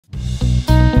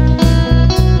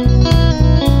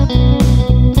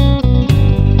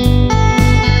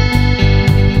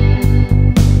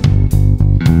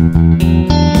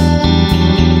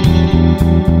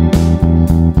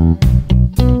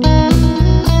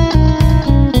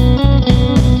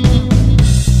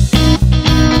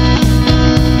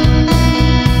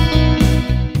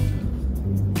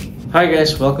Hi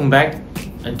guys, welcome back,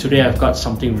 and today I've got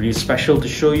something really special to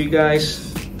show you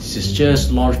guys. This is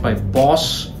just launched by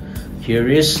Boss. Here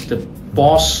is the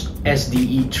Boss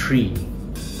SDE-3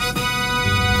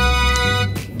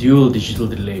 dual digital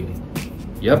delay.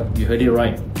 Yep, you heard it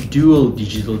right, dual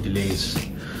digital delays.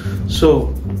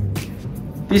 So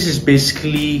this is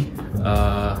basically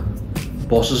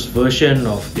Boss's version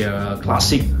of their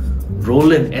classic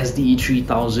Roland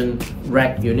SDE-3000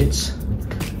 rack units,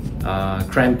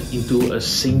 crammed into a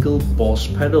single Boss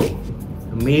pedal.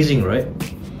 Amazing, right?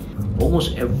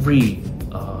 Almost every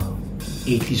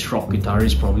 80s rock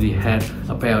guitarist probably had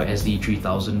a pair of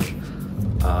SDE-3000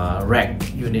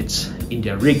 rack units in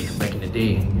their rig back in the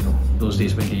day. You know, those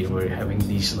days when they were having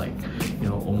these, like, you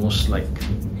know, almost like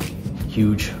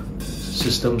huge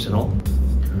systems and all.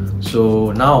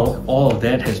 So now all of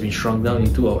that has been shrunk down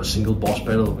into a single Boss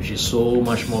pedal, which is so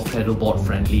much more pedal board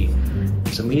friendly.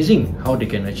 It's amazing how they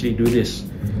can actually do this.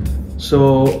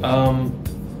 So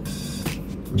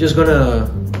just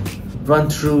gonna run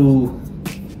through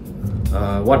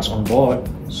what's on board.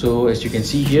 So as you can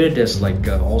see here, there's like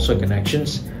also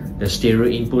connections. There's stereo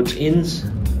inputs ins,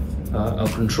 a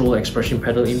control expression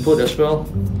pedal input as well.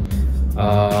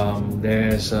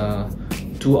 There's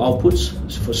two outputs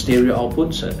for stereo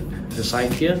outputs at the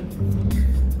side here,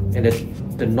 and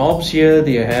the knobs here,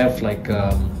 they have like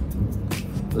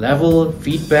level,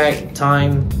 feedback,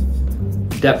 time,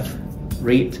 depth,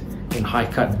 rate, and high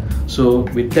cut. So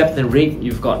with depth and rate,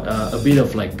 you've got a bit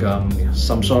of like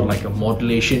some sort of like a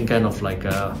modulation kind of like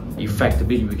effect, a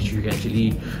bit which you can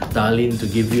actually dial in to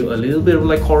give you a little bit of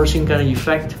like chorusing kind of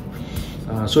effect.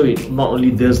 So it not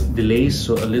only does delays,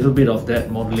 so a little bit of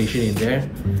that modulation in there,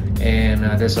 and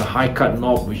there's a high cut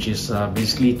knob, which is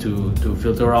basically to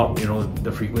filter out, you know,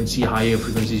 the frequency, higher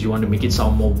frequencies. You want to make it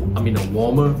sound more,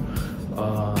 warmer.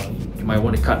 You might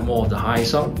want to cut more of the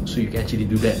highs out, so you can actually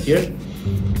do that here.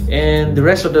 And the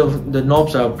rest of the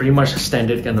knobs are pretty much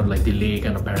standard kind of like delay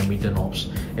kind of parameter knobs.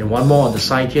 And one more on the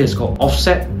side here is called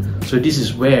offset. So this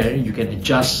is where you can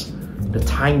adjust the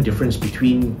time difference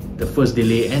between the first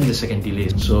delay and the second delay.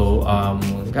 So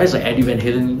guys like Eddie Van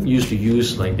Halen used to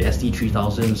use like the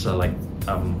SDE-3000s like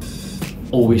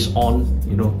always on,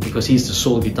 you know, because he's the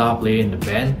sole guitar player in the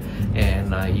band,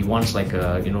 and he wants like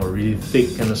a, you know, really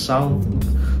thick kind of sound.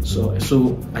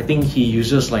 So I think he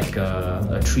uses like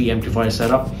a 3 amplifier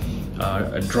setup,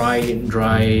 a dry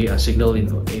signal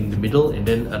in the middle, and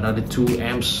then another 2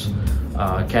 amps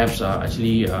cabs are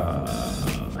actually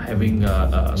having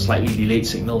slightly delayed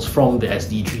signals from the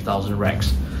SDE-3000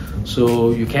 racks.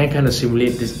 So you can kind of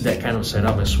simulate that kind of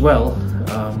setup as well,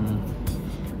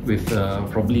 with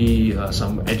probably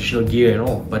some additional gear and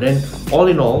all. But then all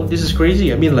in all, this is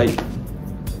crazy. I mean, like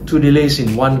 2 delays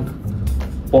in one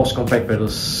Boss compact pedal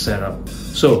setup.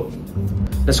 So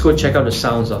let's go check out the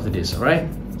sounds after this. All right,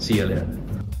 see you later.